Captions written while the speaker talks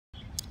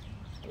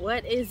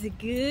What is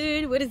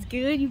good? What is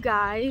good, you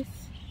guys?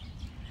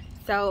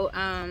 So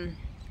I'm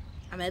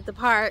at the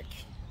park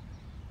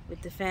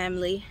with the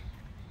family,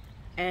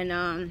 and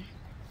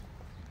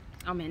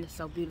oh man, it's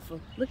so beautiful.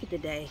 Look at the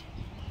day.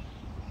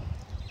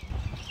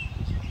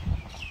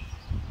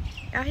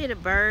 Y'all hear the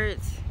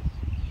birds?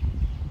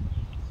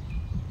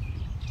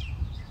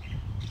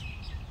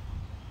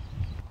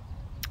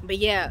 But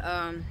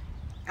yeah,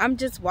 I'm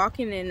just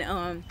walking,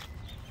 and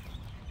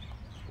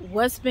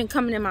what's been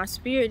coming in my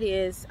spirit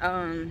is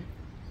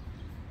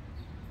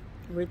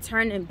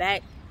returning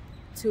back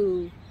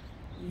to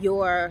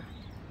your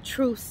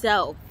true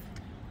self,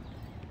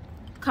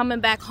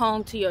 coming back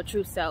home to your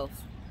true self,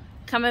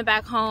 coming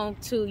back home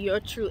to your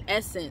true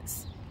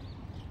essence,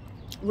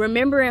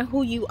 remembering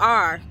who you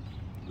are,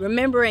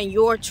 remembering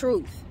your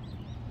truth.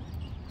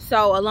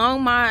 So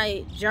along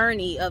my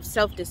journey of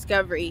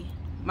self-discovery,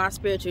 my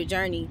spiritual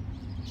journey,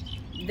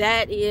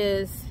 that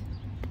is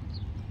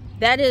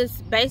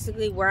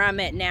basically where I'm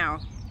at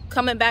now.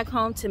 Coming back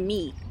home to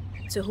me,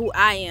 to who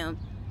I am,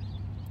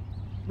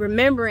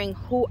 remembering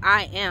who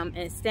I am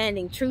and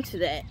standing true to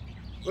that,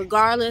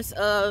 regardless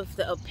of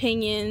the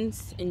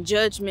opinions and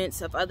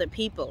judgments of other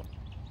people.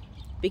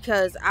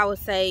 Because I would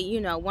say,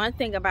 you know, one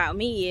thing about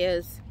me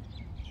is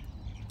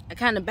I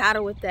kind of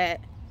battle with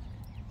that,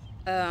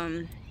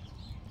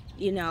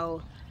 you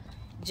know,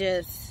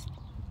 just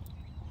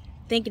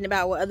thinking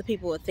about what other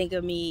people would think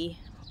of me,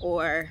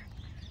 or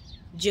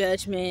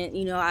judgment.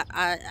 You know,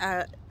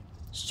 I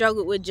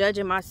struggled with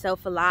judging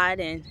myself a lot,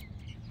 and,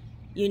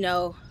 you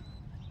know,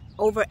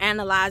 over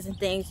analyzing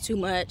things too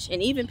much,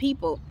 and even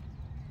people,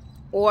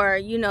 or,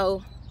 you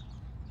know,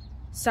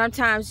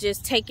 sometimes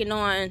just taking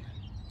on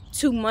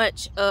too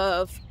much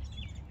of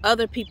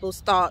other people's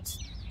thoughts,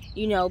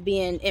 you know,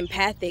 being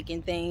empathic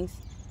and things,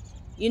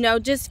 you know,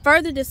 just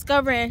further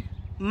discovering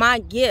my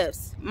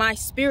gifts, my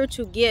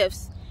spiritual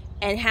gifts,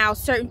 and how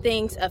certain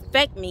things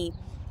affect me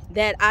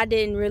that I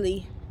didn't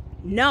really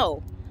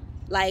know,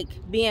 like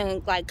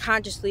being like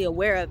consciously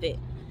aware of it.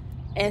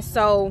 And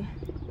so,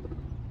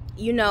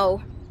 you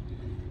know,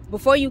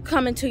 before you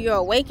come into your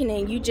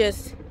awakening, you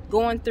just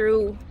going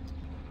through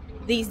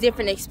these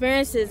different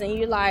experiences, and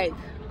you're like,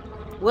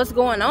 what's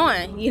going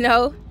on, you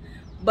know?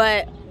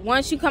 But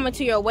once you come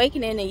into your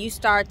awakening and you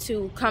start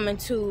to come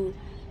into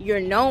your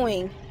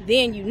knowing,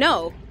 then you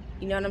know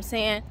what I'm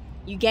saying?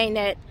 You gain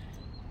that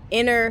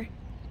inner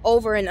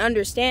over and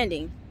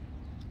understanding.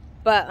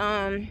 But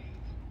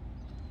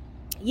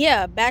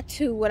yeah, back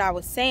to what I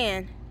was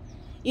saying,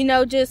 you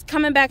know, just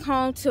coming back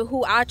home to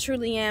who I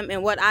truly am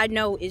and what I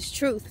know is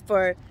truth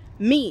for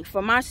me,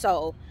 for my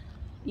soul,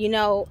 you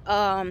know,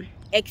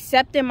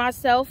 accepting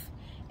myself,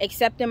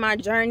 accepting my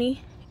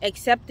journey,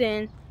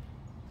 accepting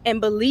and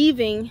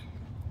believing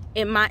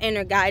in my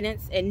inner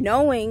guidance and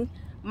knowing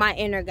my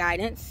inner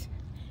guidance,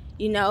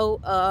 you know,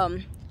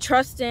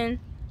 trusting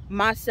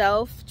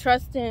myself,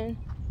 trusting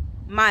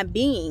my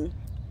being,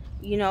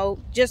 you know,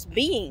 just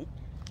being,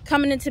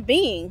 coming into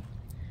being,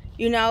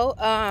 you know.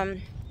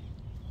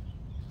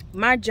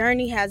 My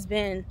journey has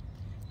been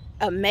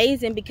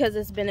amazing because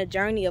it's been a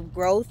journey of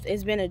growth.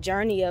 It's been a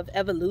journey of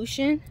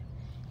evolution,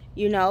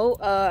 you know.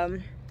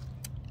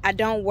 I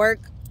don't work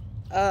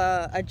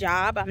a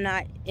job. I'm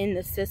not in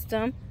the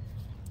system,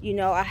 you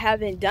know. I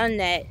haven't done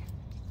that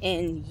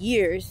in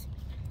years,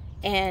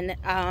 and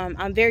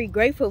I'm very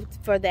grateful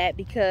for that,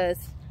 because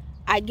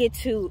I get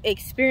to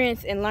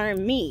experience and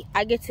learn me.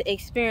 I get to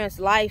experience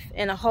life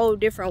in a whole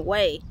different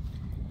way.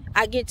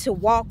 I get to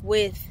walk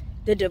with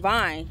the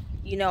divine,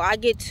 you know. I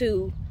get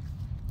to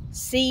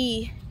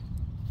see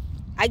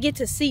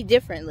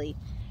differently,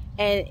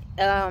 and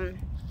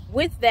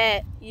with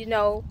that, you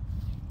know,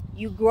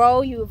 you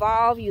grow, you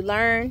evolve, you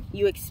learn,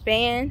 you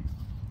expand,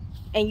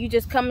 and you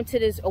just come into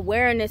this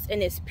awareness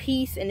and this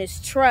peace and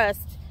this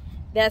trust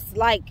that's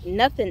like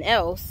nothing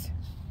else.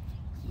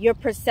 Your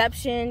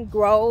perception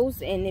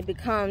grows and it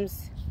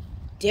becomes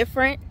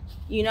different,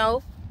 you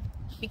know,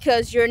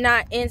 because you're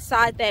not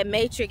inside that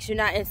matrix, you're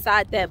not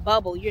inside that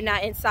bubble, you're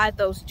not inside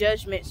those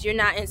judgments, you're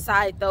not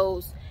inside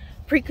those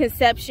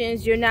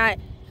preconceptions, you're not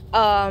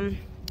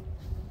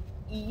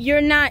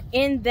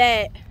in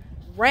that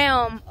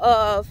realm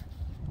of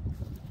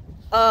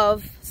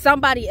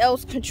somebody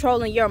else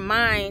controlling your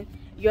mind,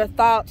 your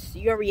thoughts,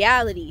 your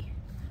reality.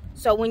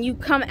 So when you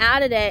come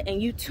out of that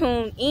and you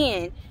tune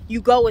in,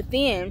 you go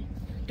within,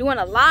 doing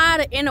a lot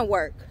of inner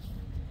work,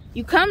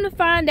 you come to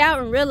find out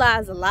and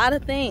realize a lot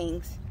of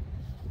things,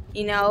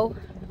 you know,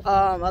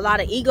 a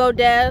lot of ego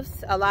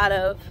deaths, a lot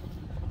of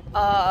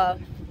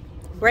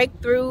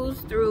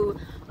breakthroughs through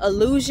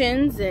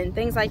illusions and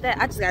things like that.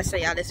 I just gotta show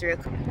y'all this real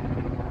quick.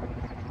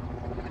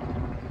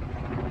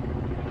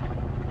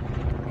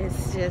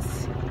 It's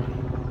just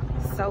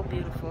so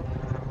beautiful.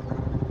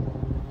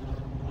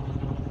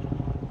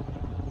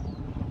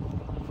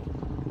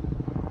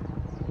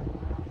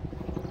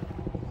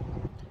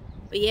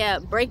 But yeah,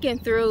 breaking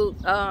through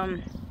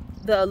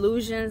the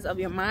illusions of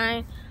your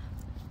mind.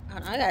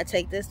 I gotta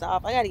take this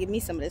off. I gotta give me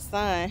some of this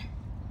sun.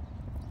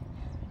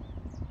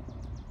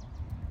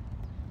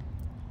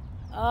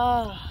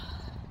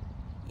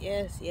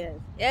 Yes, yes,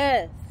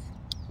 yes.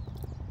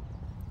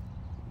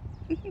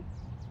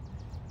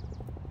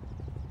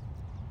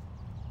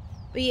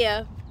 But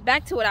yeah,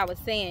 back to what I was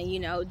saying, you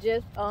know,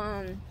 just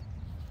owning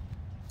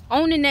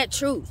that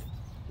truth,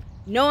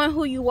 knowing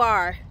who you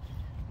are,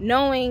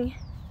 knowing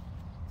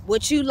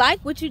what you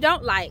like, what you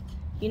don't like,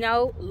 you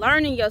know,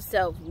 learning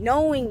yourself,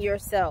 knowing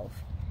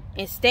yourself,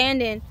 and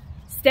standing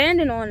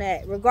on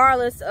that,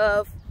 regardless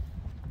of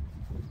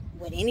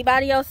what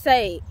anybody else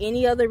say,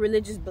 any other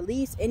religious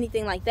beliefs,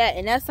 anything like that.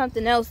 And that's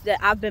something else that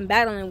I've been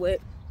battling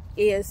with,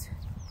 is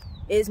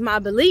my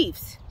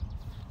beliefs.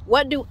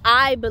 What do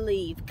I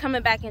believe?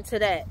 Coming back into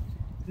that,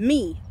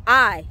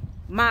 my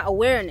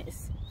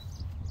awareness,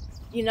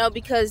 you know,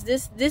 because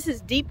this is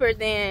deeper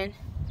than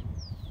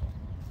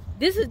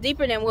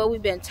what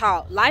we've been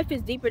taught. Life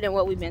is deeper than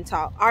what we've been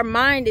taught. Our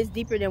mind is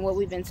deeper than what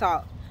we've been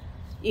taught.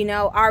 You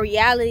know, our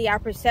reality, our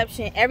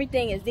perception,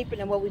 everything is deeper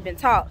than what we've been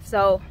taught.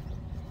 So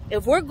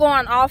if we're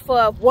going off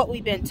of what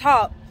we've been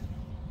taught,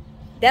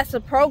 that's a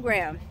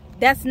program.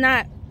 That's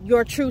not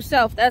your true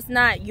self. That's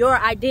not your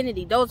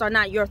identity. Those are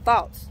not your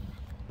thoughts.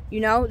 You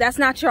know, that's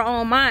not your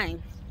own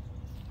mind.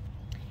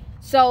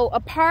 So a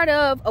part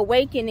of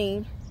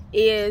awakening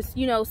is,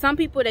 you know, some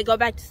people, they go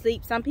back to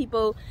sleep. Some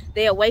people,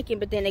 they awaken,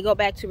 but then they go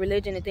back to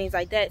religion and things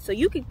like that. So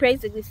you could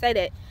basically say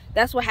that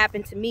that's what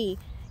happened to me,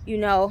 you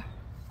know,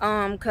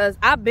 because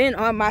I've been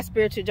on my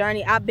spiritual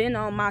journey. I've been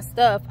on my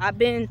stuff. I've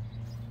been,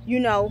 you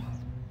know,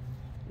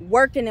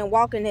 working and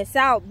walking this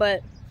out.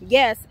 But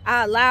yes,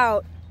 I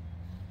allowed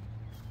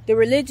the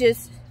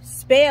religious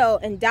spell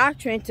and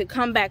doctrine to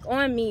come back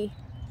on me,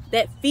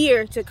 that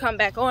fear to come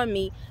back on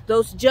me,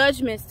 those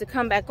judgments to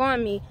come back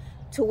on me,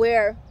 to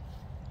where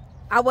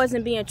I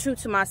wasn't being true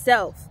to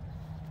myself.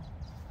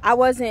 I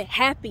wasn't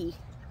happy.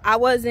 I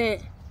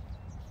wasn't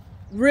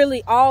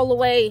really all the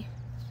way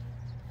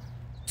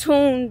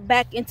tuned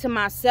back into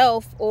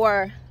myself,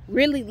 or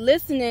really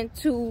listening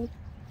to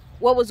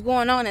what was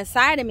going on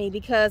inside of me,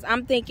 because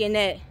I'm thinking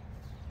that,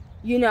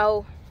 you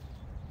know,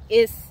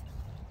 it's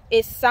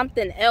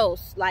something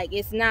else. Like,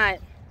 it's not.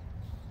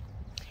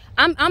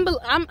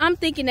 I'm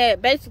thinking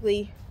that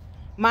basically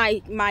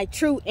my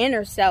true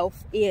inner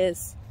self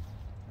is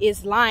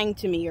lying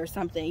to me or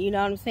something, you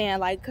know what I'm saying?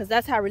 Like, because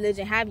that's how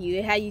religion have you.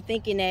 It had you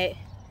thinking that,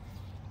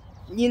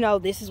 you know,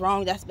 this is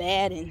wrong, that's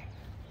bad, and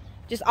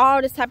just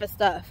all this type of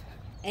stuff.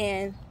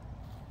 And,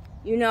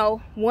 you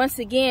know, once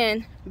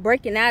again,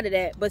 breaking out of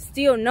that, but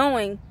still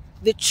knowing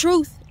the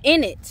truth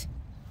in it.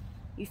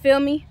 You feel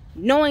me?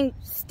 Knowing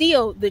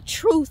still the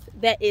truth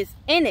that is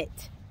in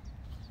it.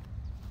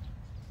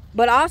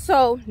 But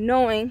also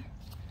knowing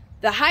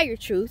the higher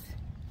truth,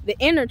 the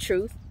inner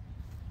truth,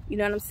 you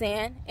know what I'm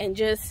saying? And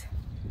just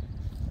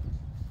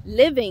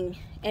living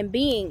and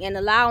being and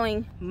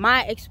allowing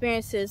my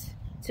experiences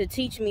to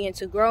teach me and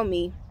to grow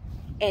me,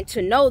 and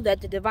to know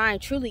that the divine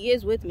truly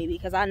is with me,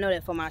 because I know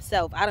that for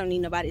myself. I don't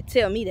need nobody to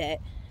tell me that,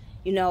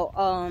 you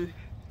know.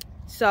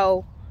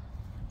 So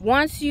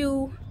once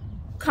you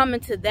come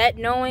into that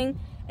knowing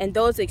and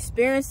those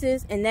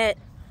experiences and that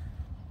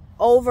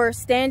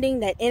overstanding,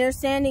 that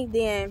understanding,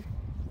 then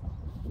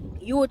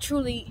you will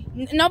truly,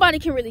 nobody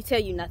can really tell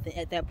you nothing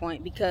at that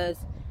point, because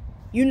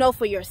you know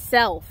for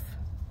yourself.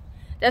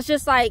 That's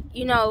just like,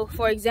 you know,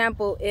 for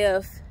example,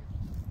 if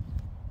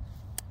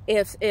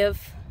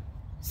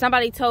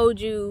somebody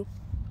told you,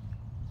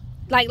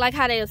 like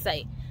how they'll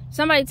say,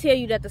 somebody tell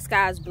you that the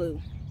sky is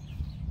blue.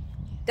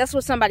 That's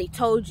what somebody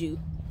told you.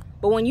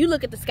 But when you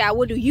look at the sky,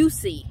 what do you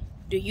see?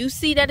 Do you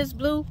see that it's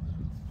blue,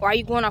 or are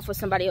you going off what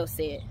somebody else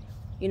said?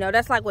 You know,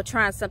 that's like with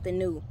trying something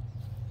new.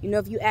 You know,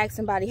 if you ask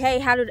somebody, hey,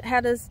 how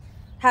does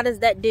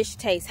that dish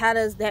taste? How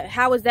is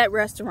that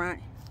restaurant?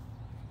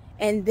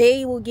 And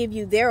they will give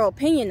you their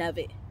opinion of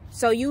it.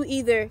 So you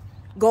either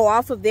go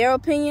off of their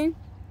opinion,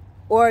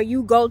 or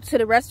you go to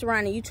the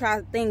restaurant and you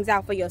try things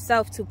out for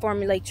yourself to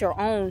formulate your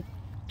own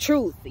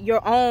truth,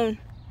 your own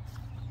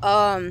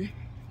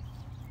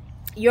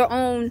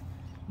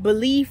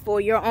belief,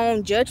 or your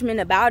own judgment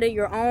about it,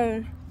 your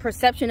own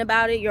perception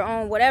about it, your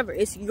own whatever.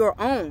 It's your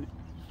own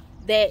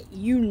that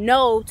you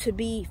know to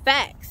be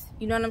facts.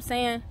 You know what I'm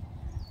saying?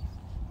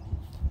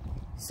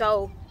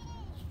 So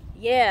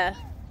yeah,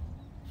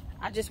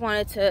 I just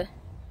wanted to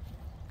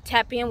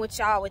tap in with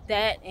y'all with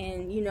that.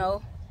 And, you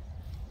know,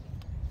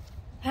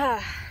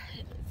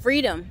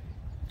 freedom,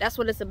 that's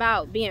what it's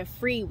about. Being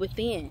free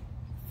within.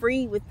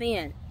 Free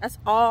within. That's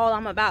all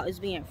I'm about, is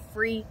being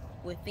free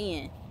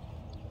within.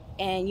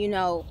 And, you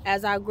know,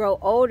 as I grow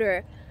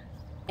older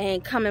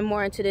and coming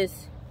more into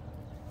this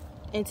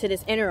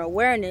inner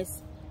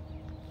awareness,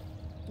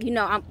 you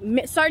know,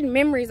 certain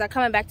memories are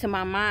coming back to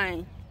my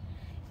mind.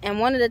 And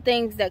one of the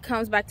things that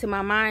comes back to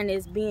my mind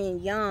is being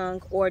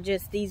young, or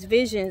just these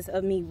visions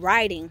of me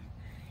writing.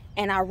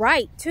 And I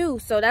write too,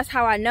 so that's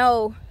how I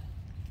know,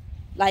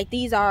 like,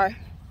 these are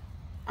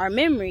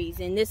memories,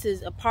 and this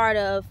is a part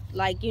of,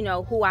 like, you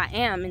know, who I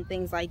am and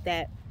things like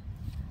that.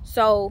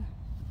 So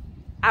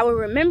I will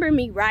remember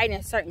me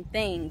writing certain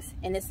things,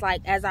 and it's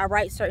like, as I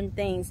write certain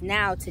things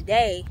now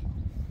today,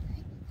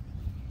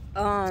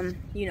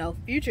 you know,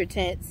 future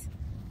tense,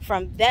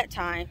 from that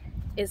time,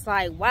 it's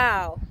like,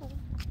 wow,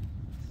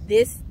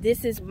 this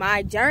is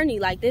my journey.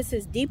 Like, this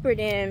is deeper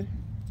than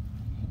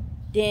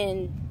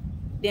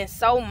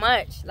so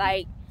much.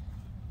 Like,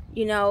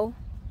 you know,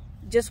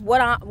 just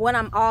what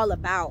I'm all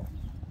about,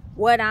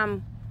 what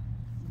I'm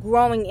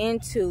growing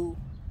into,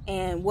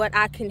 and what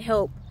I can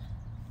help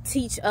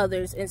teach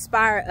others,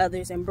 inspire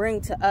others, and bring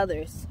to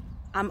others.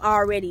 I'm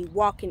already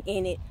walking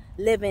in it,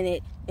 living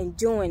it, and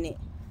doing it,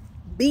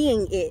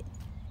 being it,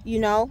 you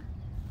know.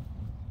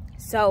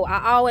 So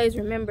I always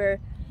remember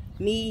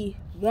me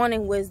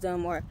wanting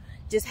wisdom, or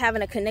just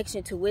having a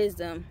connection to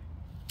wisdom.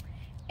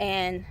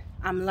 And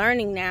I'm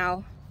learning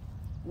now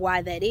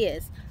why that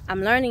is.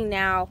 I'm learning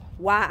now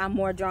why I'm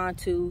more drawn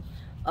to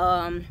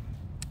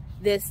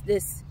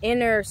this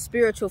inner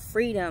spiritual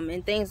freedom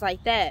and things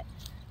like that.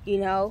 You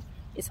know,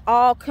 it's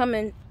all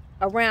coming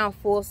around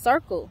full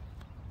circle,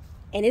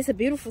 and it's a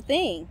beautiful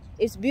thing.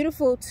 It's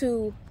beautiful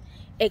to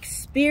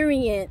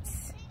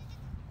experience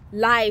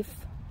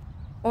life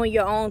on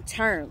your own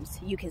terms,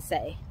 you can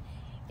say.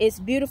 It's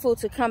beautiful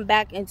to come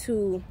back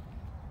into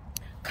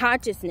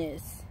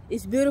consciousness.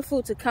 It's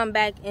beautiful to come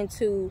back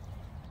into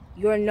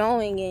your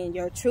knowing and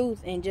your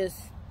truth, and just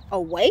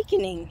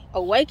awakening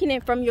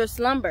from your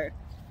slumber,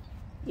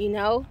 you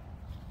know,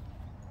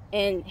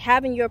 and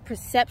having your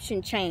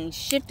perception change,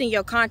 shifting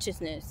your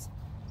consciousness.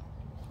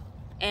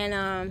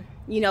 And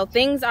you know,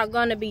 things are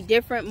going to be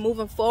different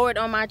moving forward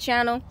on my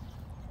channel,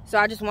 so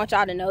I just want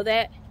y'all to know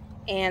that.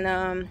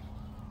 And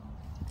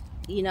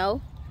you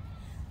know,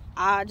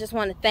 I just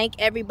want to thank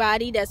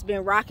everybody that's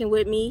been rocking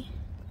with me.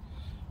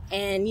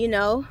 And you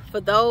know,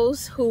 for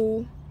those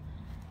who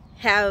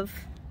have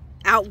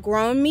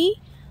outgrown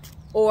me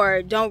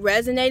or don't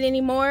resonate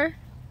anymore,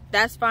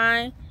 that's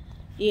fine.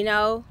 You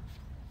know,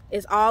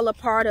 it's all a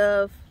part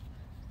of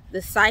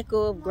the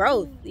cycle of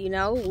growth. You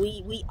know,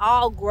 we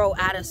all grow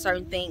out of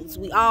certain things.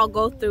 We all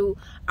go through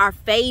our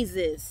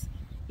phases,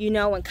 you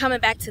know, and coming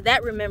back to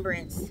that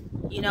remembrance,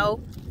 you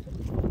know,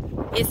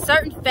 it's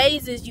certain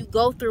phases you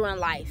go through in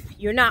life.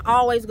 You're not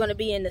always going to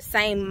be in the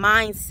same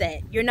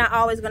mindset. You're not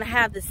always going to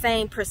have the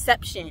same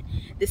perception,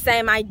 the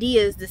same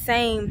ideas, the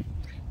same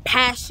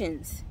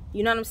passions.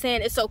 You know what I'm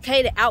saying? It's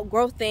okay to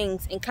outgrow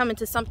things and come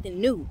into something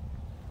new.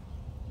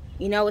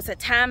 You know, it's a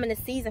time and a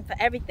season for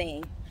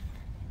everything.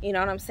 You know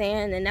what I'm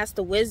saying? And that's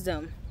the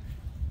wisdom.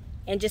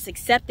 And just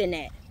accepting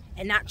that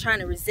and not trying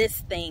to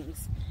resist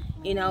things,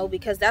 you know,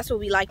 because that's what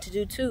we like to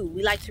do too.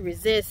 We like to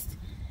resist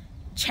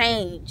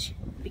change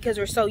because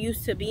we're so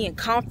used to being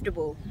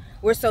comfortable.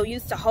 We're so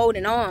used to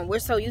holding on. We're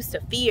so used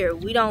to fear.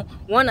 We don't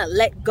want to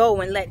let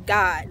go and let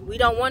God. We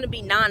don't want to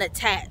be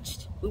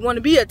non-attached. We want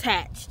to be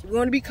attached. We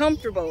want to be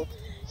comfortable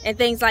and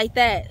things like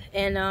that.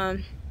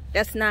 And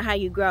that's not how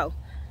you grow.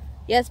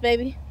 Yes,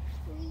 baby?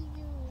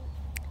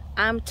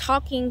 I'm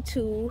talking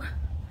to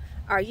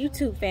our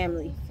YouTube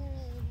family.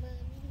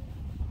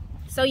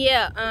 So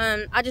yeah,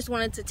 I just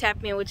wanted to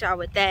tap in with y'all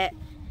with that.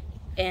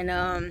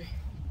 And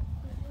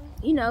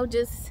you know,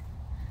 just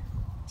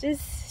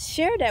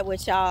share that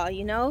with y'all,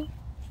 you know.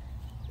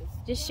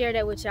 Just share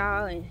that with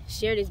y'all and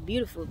share this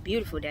beautiful,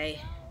 beautiful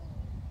day.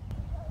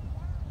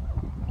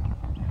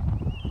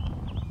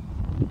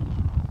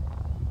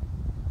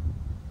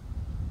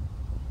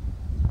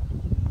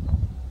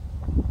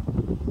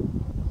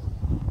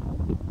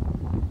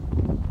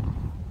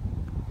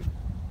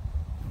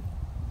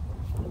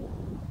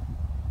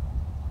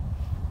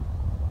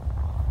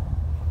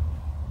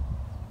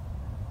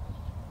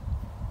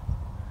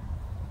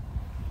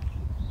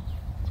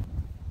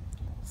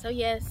 So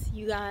yes,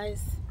 you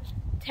guys,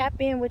 tap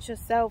in with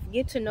yourself,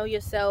 get to know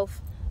yourself,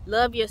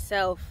 love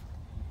yourself,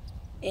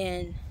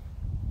 and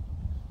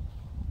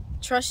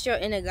trust your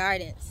inner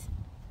guidance.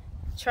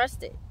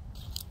 Trust it.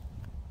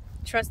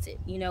 Trust it.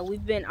 You know,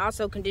 we've been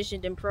also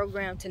conditioned and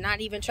programmed to not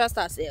even trust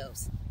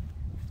ourselves.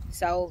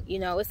 So, you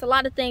know, it's a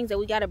lot of things that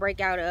we got to break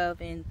out of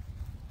and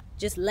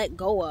just let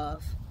go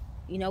of.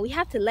 You know, we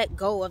have to let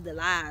go of the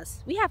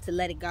lies. We have to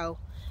let it go.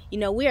 You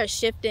know, we are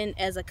shifting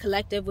as a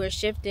collective. We're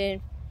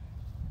shifting,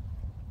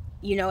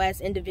 you know,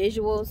 as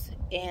individuals.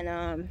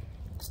 And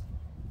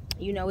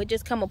you know, it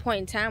just come a point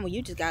in time where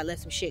you just gotta let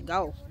some shit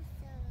go.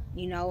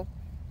 You know,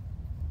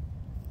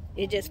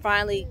 it just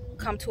finally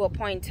come to a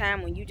point in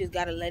time when you just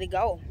gotta let it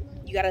go.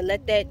 You gotta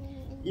let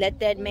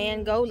that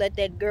man go, let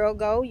that girl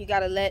go. You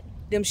gotta let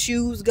them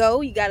shoes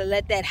go. You gotta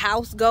let that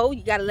house go.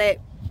 You gotta let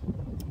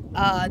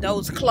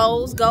those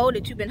clothes go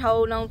that you've been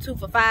holding on to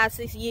for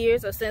 5-6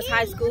 years or since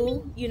high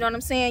school. You know what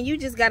I'm saying? You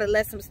just gotta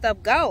let some stuff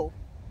go,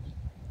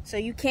 so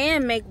you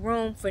can make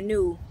room for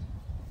new,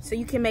 so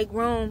you can make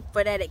room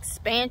for that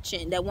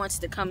expansion that wants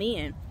to come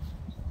in.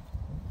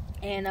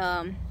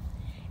 And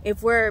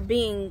if we're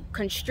being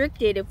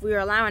constricted, if we're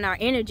allowing our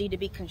energy to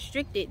be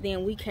constricted,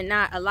 then we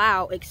cannot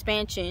allow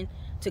expansion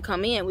to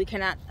come in. We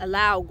cannot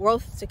allow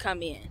growth to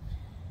come in,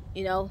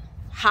 you know,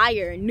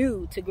 higher,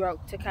 new to grow,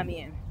 to come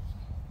in.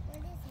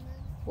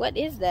 What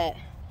is that?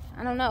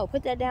 I don't know.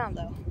 Put that down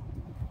though.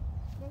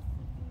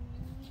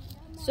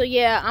 So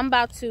yeah, I'm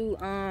about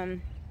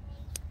to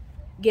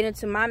get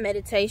into my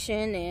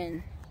meditation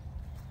and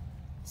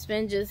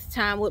spend just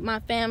time with my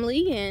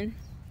family, and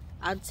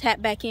I'll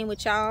tap back in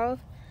with y'all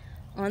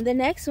on the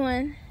next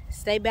one.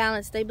 Stay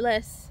balanced, stay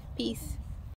blessed. Peace.